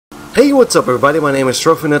Hey, what's up everybody, my name is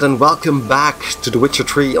Trophynet and welcome back to The Witcher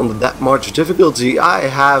 3 on the Death March difficulty. I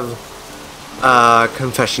have a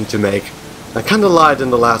confession to make. I kinda lied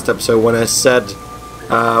in the last episode when I said,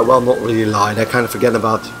 well, not really lied, I kinda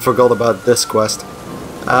forgot about this quest.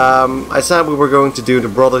 I said we were going to do the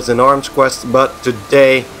Brothers in Arms quest, but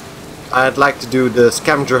today I'd like to do the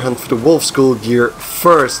scavenger hunt for the Wolf School gear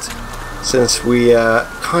first, since we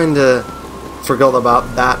kinda forgot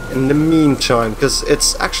about that in the meantime, because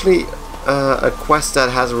it's actually a quest that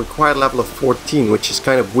has a required level of 14, which is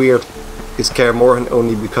kind of weird, because Kaer Morhen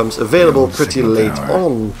only becomes available pretty late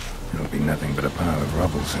on. It'll be nothing but a pile of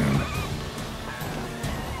rubble soon.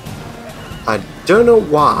 I don't know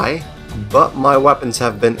why, but my weapons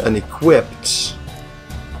have been unequipped.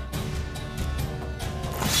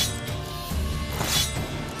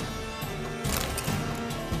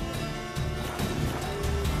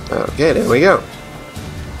 Okay, there we go.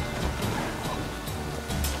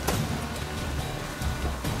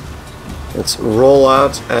 Let's roll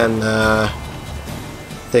out and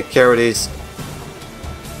take care of these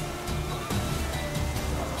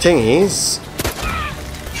thingies.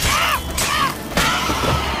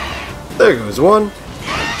 There goes one.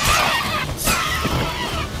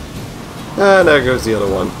 And there goes the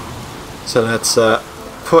other one. So let's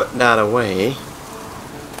put that away.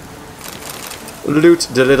 Loot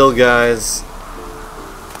the little guys.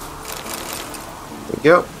 There we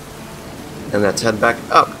go. And let's head back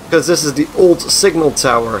up, because this is the old signal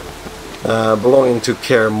tower belonging to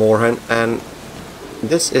Kaer Morhen, and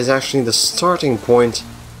this is actually the starting point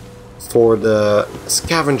for the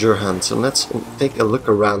scavenger hunt. So let's take a look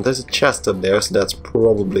around. There's a chest up there, so that's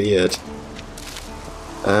probably it.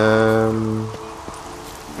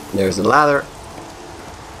 There's a ladder.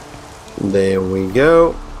 There we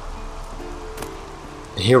go.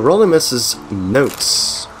 Hieronymus's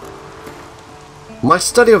notes. My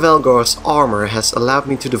study of Elgar's armor has allowed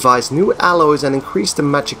me to devise new alloys and increase the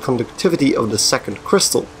magic conductivity of the second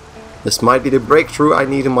crystal. This might be the breakthrough I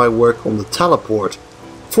need in my work on the teleport.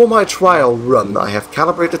 For my trial run, I have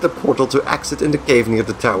calibrated the portal to exit in the cave near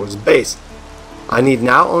the tower's base. I need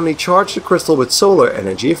now only charge the crystal with solar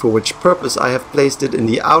energy, for which purpose I have placed it in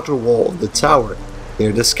the outer wall of the tower,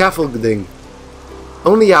 near the scaffolding.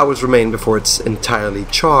 Only hours remain before it's entirely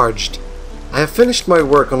charged. I have finished my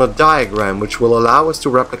work on a diagram which will allow us to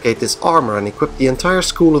replicate this armor and equip the entire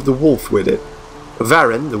school of the Wolf with it.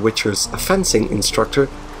 Varen, the Witcher's fencing instructor,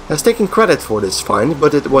 has taken credit for this find,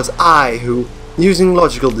 but it was I who, using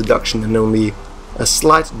logical deduction and only a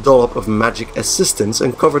slight dollop of magic assistance,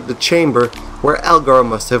 uncovered the chamber where Elgar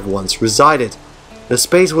must have once resided. The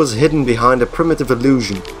space was hidden behind a primitive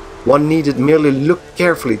illusion. One needed merely look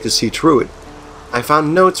carefully to see through it. I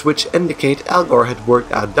found notes which indicate Elgar had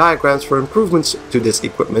worked out diagrams for improvements to this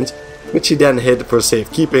equipment, which he then hid for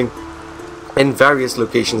safekeeping in various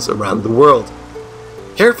locations around the world.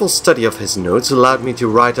 Careful study of his notes allowed me to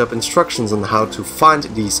write up instructions on how to find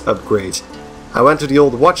these upgrades. I went to the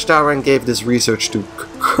old watchtower and gave this research to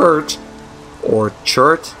Kurt, or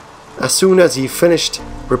Chert. As soon as he finishes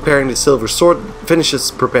preparing the silver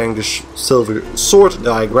sword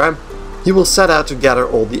diagram, he will set out to gather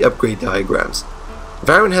all the upgrade diagrams.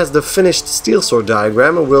 Varen has the finished steel sword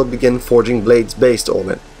diagram and will begin forging blades based on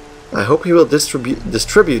it. I hope he will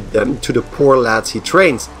distribute them to the poor lads he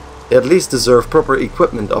trains. They at least deserve proper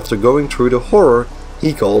equipment after going through the horror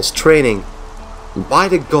he calls training. By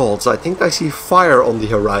the gods, I think I see fire on the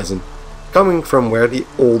horizon, coming from where the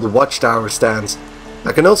old watchtower stands.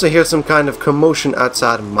 I can also hear some kind of commotion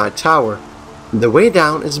outside my tower. The way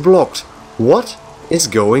down is blocked. What is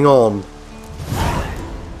going on?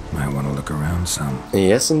 Might want to look around some.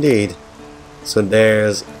 Yes, indeed. So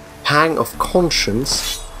there's Pang of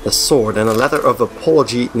Conscience, a sword, and a letter of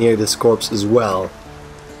apology near this corpse as well.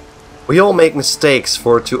 We all make mistakes,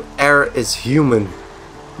 for to err is human.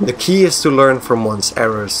 The key is to learn from one's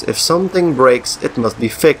errors. If something breaks, it must be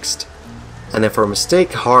fixed. And if our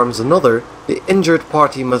mistake harms another, the injured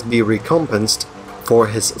party must be recompensed for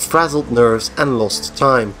his frazzled nerves and lost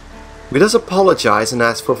time. We thus apologize and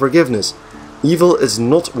ask for forgiveness. Evil is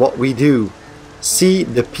not what we do. See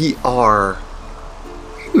the PR.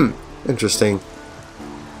 Interesting.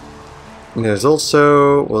 And there's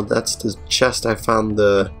also, well, that's the chest I found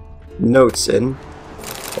the notes in.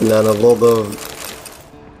 And then a lot of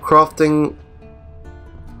crafting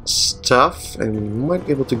stuff. And we might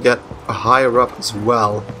be able to get higher up as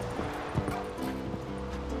well.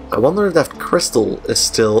 I wonder if that crystal is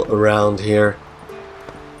still around here.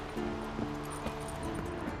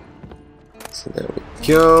 So there we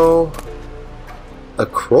go. A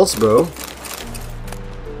crossbow.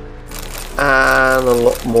 And a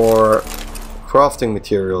lot more crafting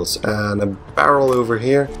materials, and a barrel over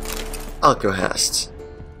here. Alcohest.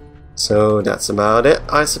 So that's about it,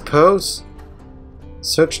 I suppose.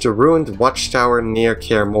 Search the ruined watchtower near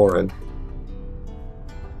Kaer Morhen.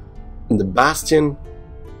 The Bastion.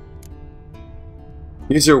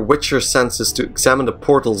 Use your Witcher senses to examine the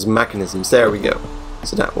portal's mechanisms. There we go.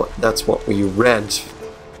 So that's what we read.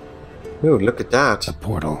 Ooh, look at that. A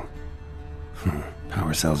portal.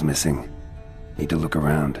 Power cell's missing. Need to look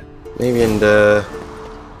around. Maybe in the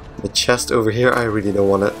chest over here. I really don't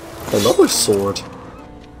want it. Another sword.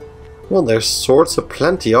 Well, there's swords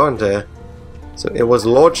aplenty, aren't there? So it was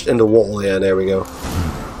lodged in the wall. Yeah, there we go.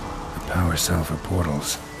 A power cell for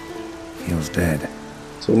portals. Feels dead.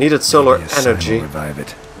 So we needed solar Maybe a sign will energy. revive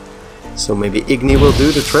it. So maybe Igni will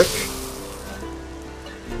do the trick.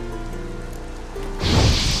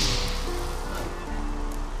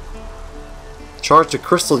 Charge the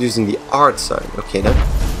crystal using the art sign. Okay then.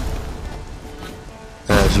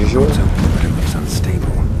 As usual. It's open, but it looks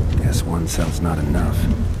unstable. Guess one cell's not enough.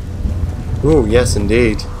 Ooh, yes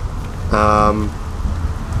indeed.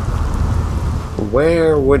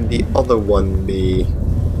 Where would the other one be?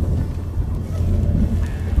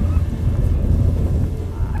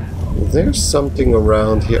 There's something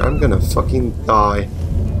around here. I'm gonna fucking die.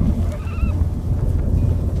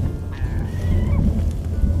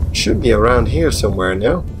 Should be around here somewhere,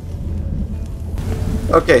 no?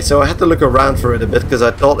 Okay, so I had to look around for it a bit because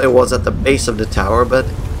I thought it was at the base of the tower, but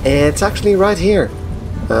it's actually right here.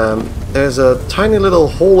 There's a tiny little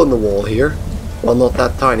hole in the wall here. Well, not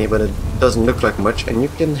that tiny, but it doesn't look like much. And you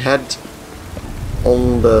can head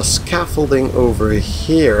on the scaffolding over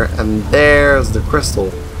here, and there's the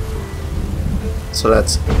crystal. So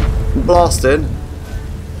that's blasted.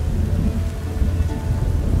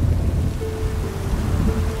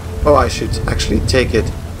 Oh, I should actually take it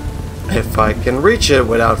if I can reach it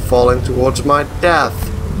without falling towards my death.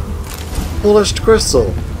 Polished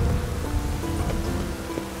crystal.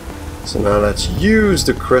 So now let's use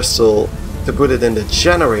the crystal to put it in the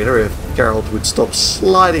generator if Geralt would stop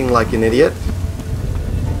sliding like an idiot.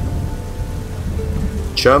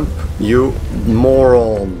 Jump, you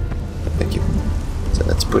moron. Thank you. So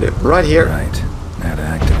let's put it right here. Right. Now to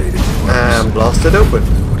activate it. And blast it open.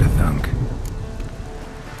 Who would have thunk?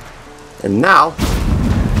 And now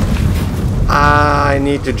I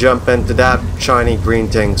need to jump into that shiny green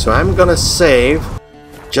thing. So I'm gonna save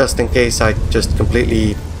just in case I just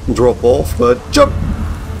completely drop off, but jump!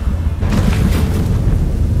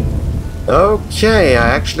 Okay, I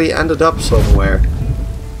actually ended up somewhere.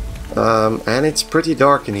 And it's pretty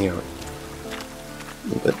dark in here.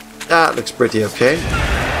 But that looks pretty okay.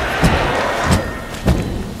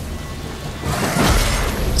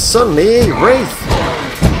 Suddenly, a wraith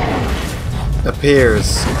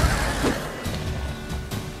appears.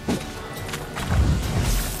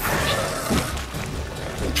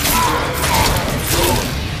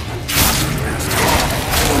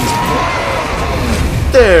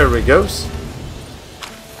 There he goes.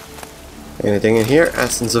 Anything in here?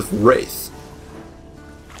 Essence of Wraith.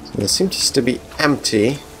 So it seems to be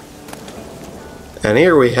empty. And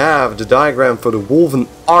here we have the diagram for the woven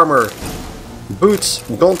armor. Boots,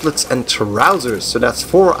 gauntlets and trousers. So that's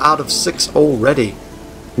 4 out of 6 already.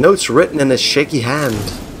 Notes written in a shaky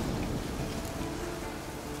hand.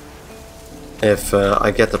 If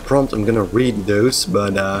I get the prompt, I'm gonna read those,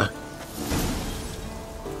 but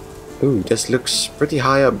ooh, this looks pretty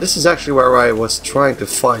high up. This is actually where I was trying to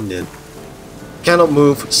find it. Cannot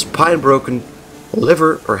move, spine broken,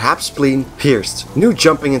 liver, perhaps spleen, pierced. New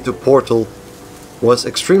jumping into portal was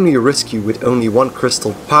extremely risky with only one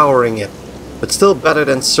crystal powering it, but still better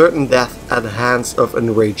than certain death at the hands of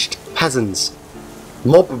enraged peasants.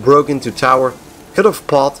 Mob broke into tower, cut off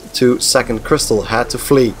path to second crystal, had to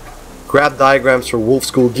flee. Grab diagrams for wolf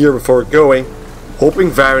school gear before going, hoping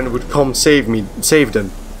Varen would come save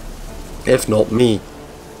them. If not me.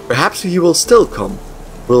 Perhaps he will still come.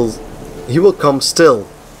 He will come still.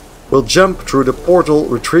 Will jump through the portal,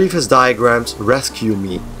 retrieve his diagrams, rescue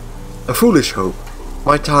me. A foolish hope.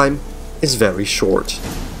 My time is very short.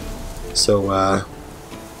 So,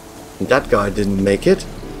 that guy didn't make it.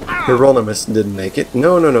 Hieronymus didn't make it.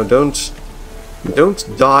 No, don't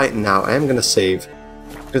die now. I am gonna save.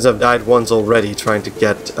 Because I've died once already trying to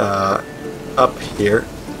get up here.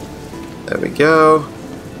 There we go.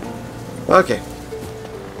 Okay,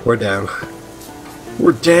 we're down.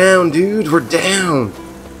 We're down, dude, we're down!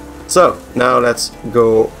 So, now let's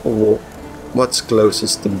go, what's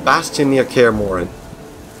closest? The Bastion near Kaer Morhen.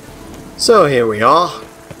 So, here we are.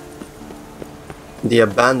 The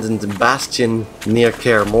abandoned Bastion near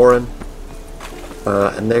Kaer Morhen.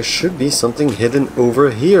 And there should be something hidden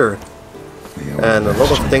over here. And a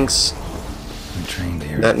lot of things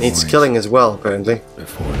that needs killing as well, apparently.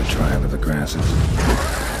 Before the trial of the grasses.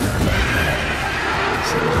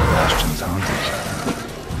 Bastion's haunted.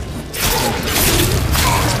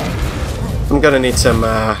 I'm gonna need some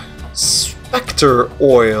Spectre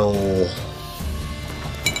oil.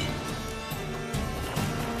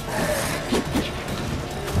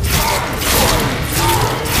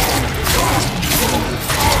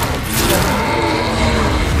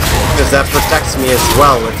 Because that protects me as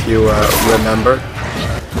well, if you remember.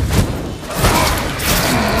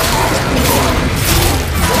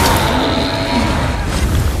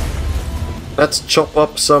 Let's chop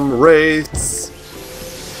up some wraiths.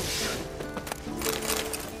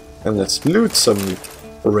 And let's loot some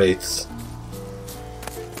wraiths.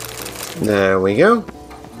 There we go.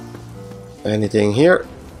 Anything here?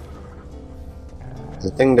 I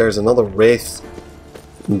think there's another wraith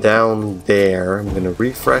down there. I'm gonna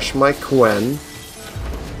refresh my Quen.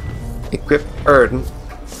 Equip Erden.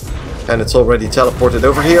 And it's already teleported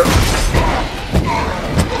over here.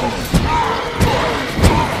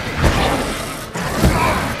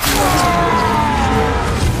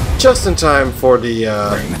 Just in time for the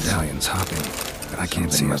medallions hopping, but I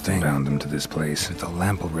can't see a thing. Bound them to this place. The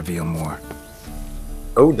lamp will reveal more.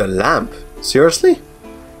 Oh, the lamp? Seriously?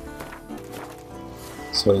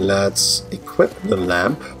 So let's equip the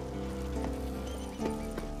lamp.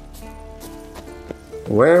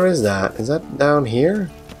 Where is that? Is that down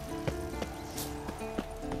here?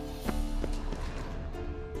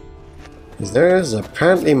 There's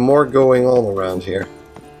apparently more going on around here.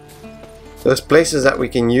 Those places that we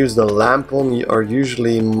can use the lamp on are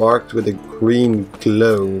usually marked with a green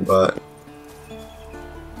glow, but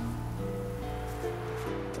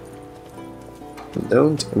I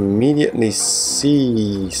don't immediately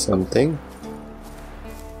see something.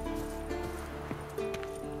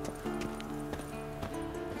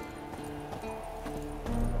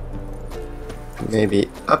 Maybe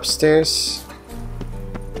upstairs.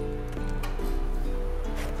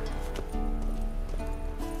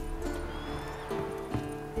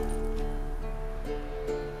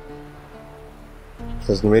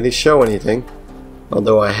 Doesn't really show anything,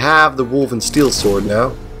 although I have the Wolven Steel Sword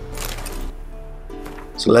now.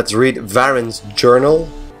 So let's read Varen's journal.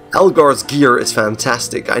 Elgar's gear is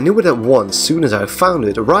fantastic. I knew it at once, soon as I found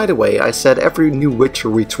it. Right away I said every new Witcher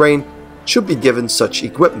we train should be given such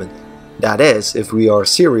equipment. That is, if we are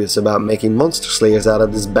serious about making monster slayers out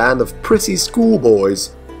of this band of prissy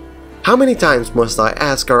schoolboys. How many times must I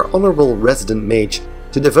ask our honorable resident mage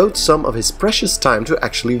to devote some of his precious time to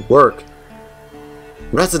actually work?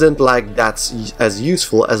 Resident like that's as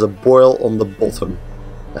useful as a boil on the bottom.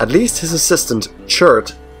 At least his assistant,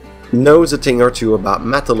 Chert, knows a thing or two about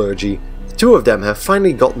metallurgy. The two of them have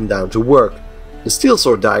finally gotten down to work. The steel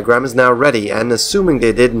sword diagram is now ready, and assuming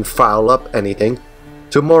they didn't foul up anything,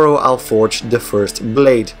 tomorrow I'll forge the first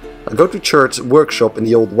blade. I'll go to Chert's workshop in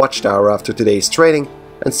the old watchtower after today's training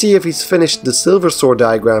and see if he's finished the silver sword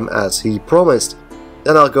diagram as he promised.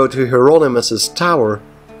 Then I'll go to Hieronymus's tower.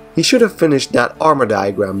 He should have finished that armor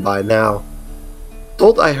diagram by now.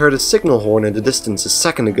 Thought I heard a signal horn in the distance a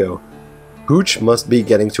second ago. Hooch must be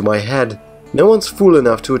getting to my head. No one's fool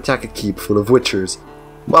enough to attack a keep full of witchers.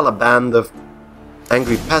 While a band of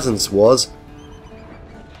angry peasants was.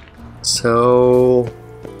 So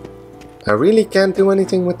I really can't do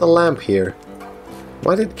anything with the lamp here.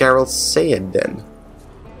 Why did Geralt say it then?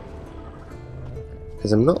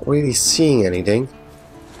 Because I'm not really seeing anything.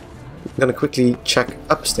 I'm gonna quickly check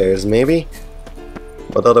upstairs maybe,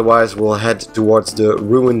 but otherwise we'll head towards the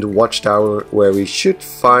ruined watchtower where we should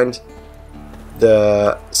find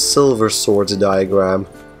the silver swords diagram.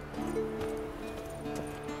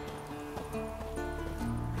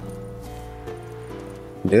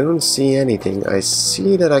 Don't see anything. I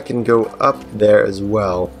see that I can go up there as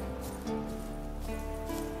well.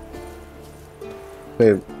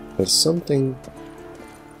 Wait, there's something.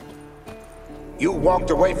 You walked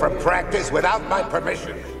away from practice without my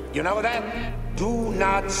permission. You know that? Do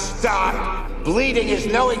not stop. Bleeding is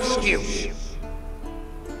no excuse.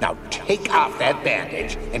 Now take off that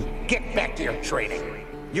bandage and get back to your training.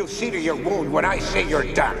 You'll see to your wound when I say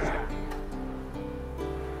you're done.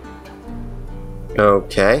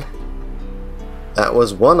 Okay. That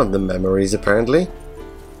was one of the memories apparently.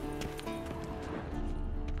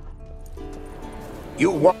 You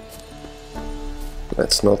walk.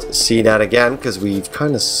 Let's not see that again, because we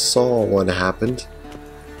kind of saw what happened.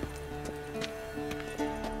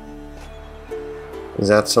 Is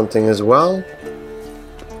that something as well?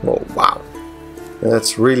 Oh, wow.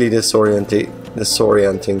 That's really disorienting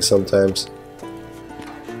sometimes.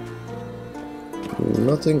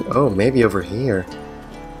 nothing. Oh, maybe over here.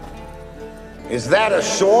 Is that a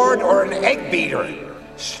sword or an egg beater?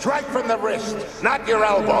 Strike from the wrist, not your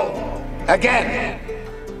elbow. Again.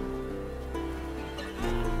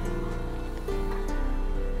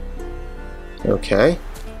 Okay.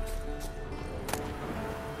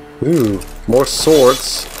 Ooh, more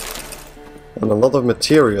swords. And a lot of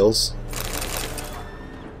materials.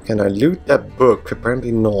 Can I loot that book?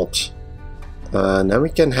 Apparently not. Now we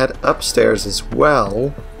can head upstairs as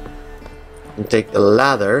well. And take the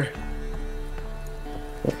ladder.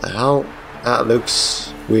 What the hell? That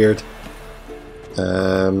looks weird.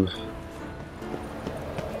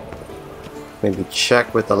 Maybe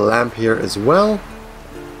check with the lamp here as well.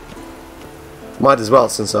 Might as well,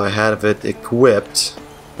 since I have it equipped.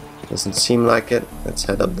 Doesn't seem like it. Let's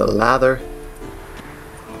head up the ladder.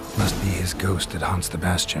 Must be his ghost that haunts the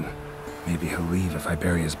bastion. Maybe he'll leave if I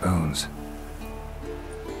bury his bones.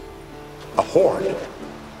 A horde.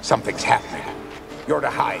 Something's happening. You're to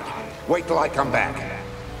hide. Wait till I come back.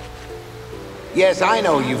 Yes, I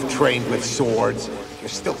know you've trained with swords. You're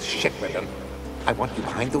still shit with them. I want you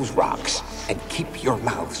behind those rocks and keep your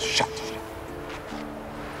mouths shut.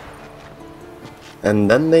 And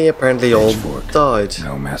then they apparently all Pitchfork. died.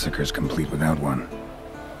 No massacre's complete without one.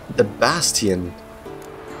 The Bastion.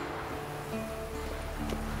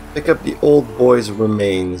 Pick up the old boy's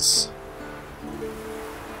remains.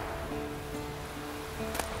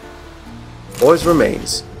 Boy's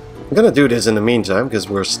remains. I'm gonna do this in the meantime because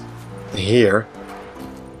we're here.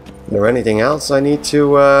 Is there anything else I need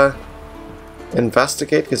to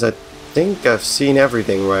investigate? Because I think I've seen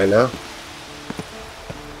everything right now.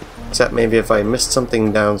 Except maybe if I missed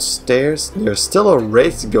something downstairs. There's still a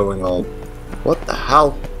race going on. What the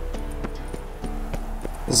hell?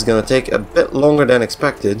 This is gonna take a bit longer than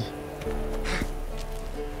expected.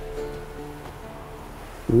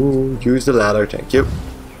 Ooh, use the ladder, thank you.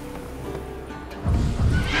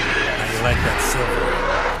 How do you like that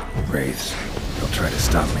silver? Wraiths. They'll try to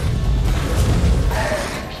stop me.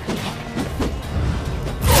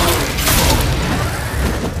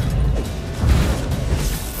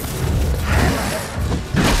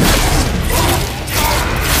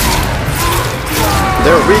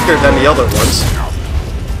 They're weaker than the other ones.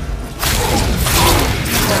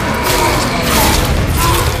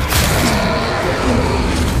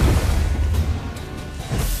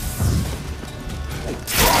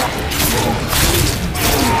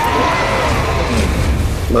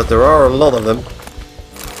 But there are a lot of them.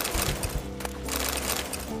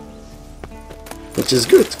 Which is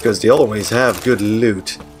good, because they always have good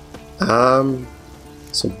loot.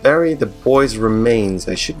 So bury the boy's remains.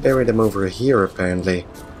 I should bury them over here, apparently.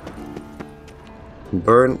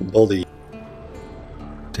 Burn body.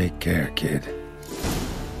 Take care, kid.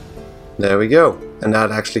 There we go. And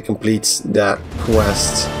that actually completes that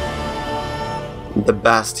quest. The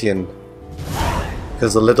Bastion.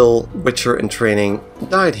 Because the little Witcher in training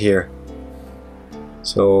died here.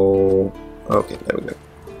 So... okay, there we go.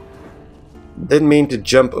 Didn't mean to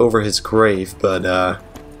jump over his grave, but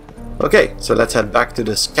okay, so let's head back to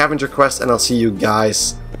the scavenger quest and I'll see you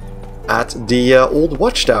guys at the old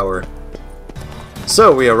watchtower.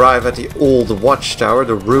 So we arrive at the old watchtower,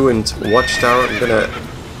 the ruined watchtower. I'm gonna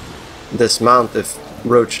dismount if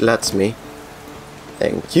Roach lets me.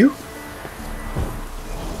 Thank you.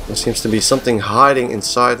 There seems to be something hiding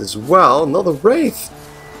inside as well. Another wraith.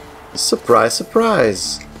 Surprise,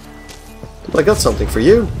 surprise. I got something for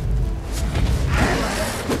you.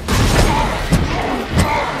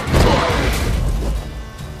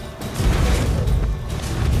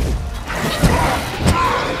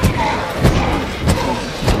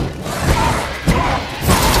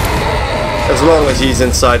 As long as he's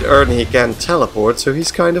inside Erdn, he can teleport, so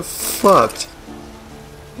he's kind of fucked.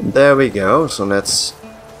 There we go, so let's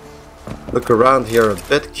look around here a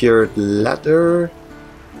bit. Cured ladder.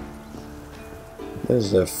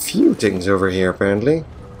 There's a few things over here, apparently.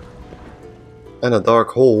 And a dark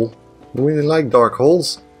hole. I really like dark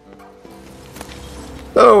holes.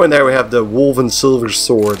 Oh, and there we have the woven silver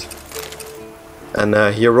sword. And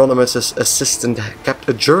Hieronymus' assistant kept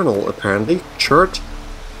a journal, apparently. Chert.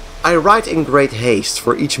 I write in great haste,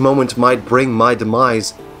 for each moment might bring my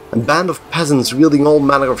demise. A band of peasants wielding all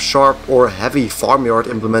manner of sharp or heavy farmyard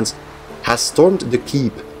implements has stormed the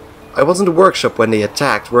keep. I was in the workshop when they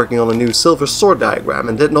attacked, working on a new silver sword diagram,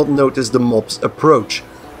 and did not notice the mob's approach.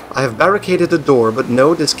 I have barricaded the door, but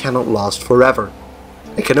know this cannot last forever.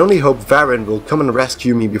 I can only hope Varin will come and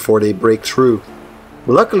rescue me before they break through.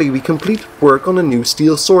 Luckily, we completed work on a new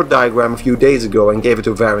steel sword diagram a few days ago and gave it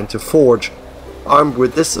to Varin to forge. Armed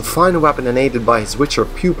with this fine weapon and aided by his Witcher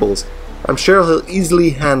pupils, I'm sure he'll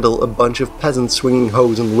easily handle a bunch of peasants swinging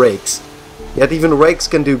hoes and rakes. Yet even rakes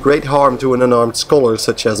can do great harm to an unarmed scholar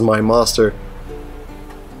such as my master.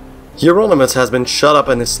 Hieronymus has been shut up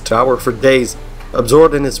in his tower for days,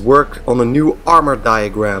 absorbed in his work on a new armor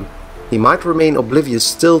diagram. He might remain oblivious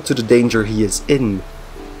still to the danger he is in.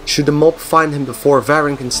 Should the mob find him before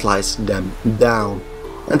Varen can slice them down.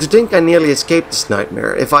 And to think I nearly escaped this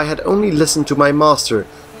nightmare. If I had only listened to my master,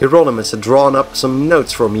 Hieronymus had drawn up some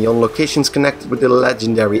notes for me on locations connected with the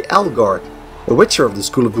legendary Elgar, a witcher of the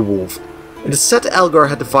School of the Wolf. It is said Elgar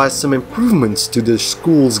had devised some improvements to the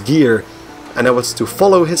school's gear, and I was to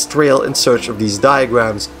follow his trail in search of these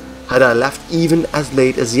diagrams. Had I left even as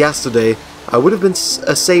late as yesterday, I would have been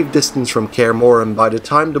a safe distance from Kaer Morhen by the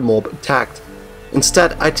time the mob attacked.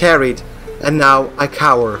 Instead, I tarried, and now I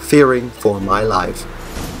cower, fearing for my life.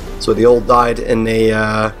 So they all died in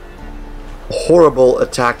a horrible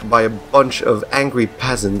attack by a bunch of angry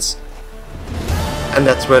peasants. And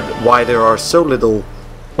that's why there are so little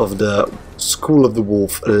of the School of the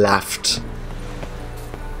Wolf left.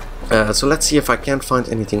 So let's see if I can't find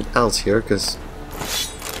anything else here, because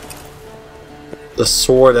the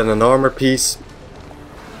sword and an armor piece.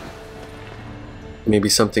 Maybe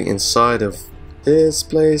something inside of this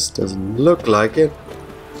place. Doesn't look like it.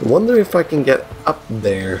 I wonder if I can get up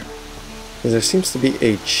there. Because there seems to be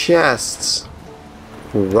a chest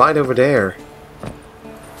right over there.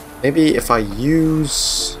 Maybe if I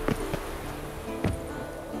use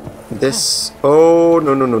this. Oh,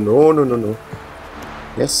 no.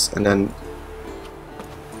 Yes, and then.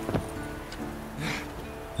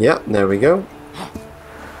 Yeah, there we go.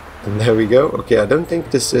 And there we go. Okay, I don't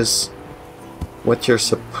think this is what you're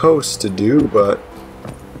supposed to do, but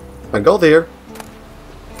I got there.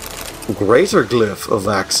 Greater Glyph of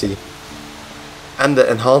Axii. And the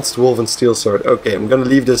enhanced Woven Steel Sword. Okay, I'm gonna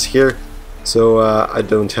leave this here so I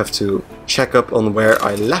don't have to check up on where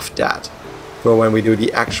I left that for when we do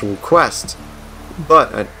the actual quest.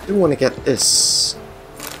 But I do want to get this.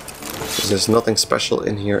 Because there's nothing special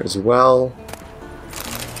in here as well.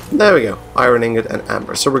 There we go. Iron ingot and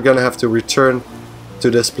amber. So we're gonna have to return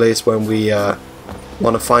to this place when we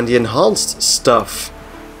want to find the enhanced stuff.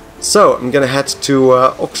 So I'm gonna head to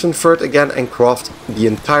Oxenfurt again and craft the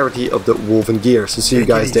entirety of the woven gear. So see you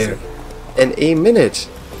guys there in a minute.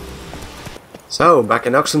 So back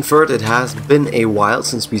in Oxenfurt, it has been a while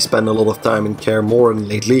since we spent a lot of time in Kaer Morhen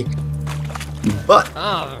lately. But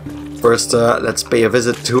first let's pay a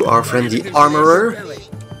visit to our friend the Armorer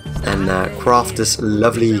and craft this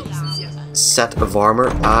lovely set of armor.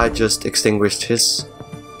 I just extinguished his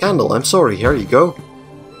candle. I'm sorry, here you go.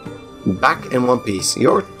 Back in one piece.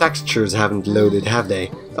 Your textures haven't loaded, have they?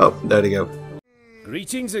 Oh, there they go.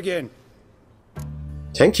 Greetings again.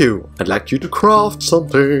 Thank you. I'd like you to craft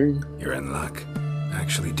something. You're in luck. I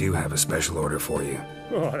actually do have a special order for you.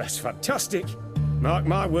 Oh, that's fantastic. Mark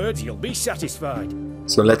my words, you'll be satisfied.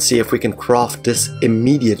 So let's see if we can craft this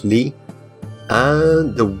immediately.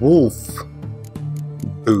 And the wolf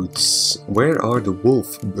boots. Where are the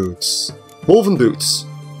wolf boots? Woven boots.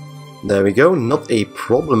 There we go, not a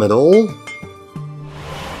problem at all.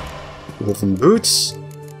 Woven boots.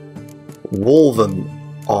 Woven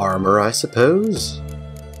armor, I suppose.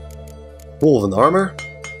 Woven armor.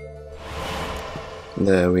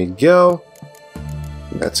 There we go.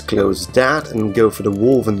 Let's close that and go for the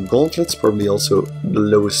woven gauntlets, probably also the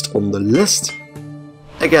lowest on the list.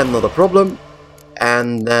 Again, not a problem.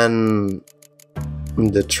 And then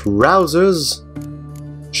the trousers.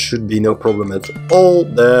 Should be no problem at all.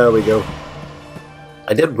 There we go.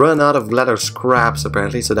 I did run out of leather scraps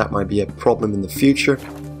apparently, so that might be a problem in the future.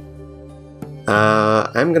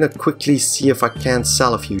 I'm gonna quickly see if I can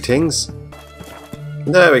sell a few things.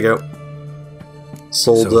 There we go.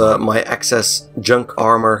 Sold my excess junk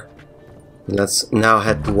armor. Let's now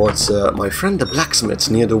head towards my friend the blacksmith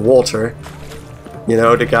near the water. You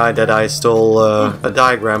know, the guy that I stole a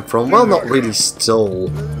diagram from. Well, not really stole.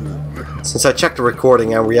 Since I checked the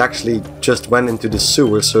recording and we actually just went into the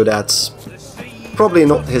sewer, so that's probably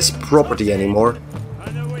not his property anymore.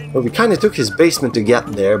 Well, we kind of took his basement to get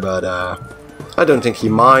there, but I don't think he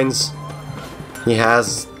minds. He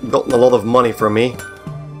has gotten a lot of money from me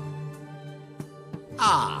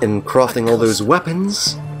in crafting all those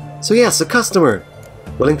weapons. So yes, a customer.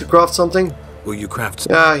 Willing to craft something? Will you craft?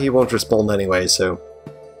 Yeah, he won't respond anyway, so...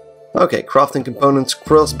 Okay, crafting components,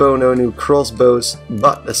 crossbow, no new crossbows,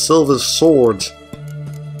 but a silver sword.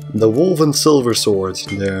 The woven silver sword.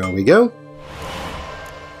 There we go.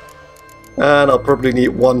 And I'll probably need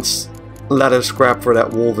one leather scrap for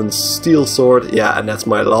that woven steel sword. Yeah, and that's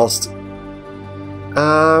my last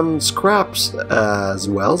scraps as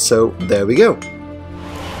well, so there we go.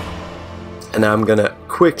 And I'm gonna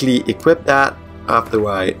quickly equip that after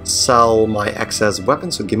I sell my excess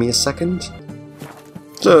weapons, so give me a second.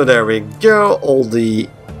 So there we go, all the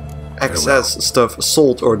excess stuff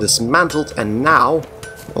sold or dismantled, and now,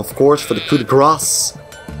 of course, for the coup de grace,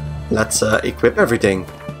 let's equip everything.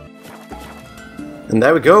 And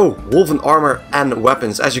there we go, woven armor and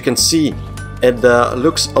weapons. As you can see, it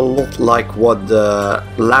looks a lot like what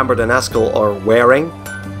Lambert and Haskell are wearing,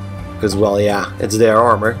 because, well, yeah, it's their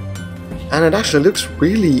armor. And it actually looks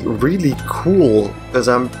really, really cool, because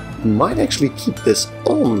I might actually keep this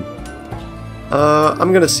on.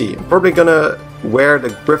 I'm gonna see. I'm probably gonna wear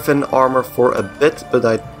the Griffin armor for a bit, but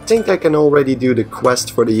I think I can already do the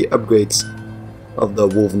quest for the upgrades of the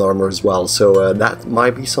woven armor as well, so that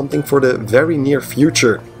might be something for the very near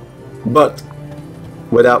future. But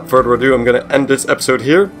without further ado, I'm gonna end this episode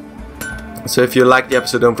here. So if you liked the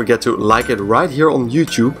episode, don't forget to like it right here on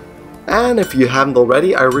YouTube. And if you haven't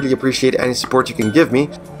already, I really appreciate any support you can give me.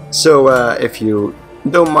 So if you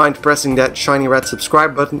don't mind pressing that shiny red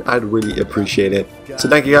subscribe button, I'd really appreciate it. So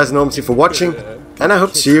thank you guys enormously for watching, and I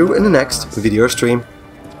hope to see you in the next video stream.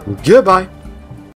 Goodbye!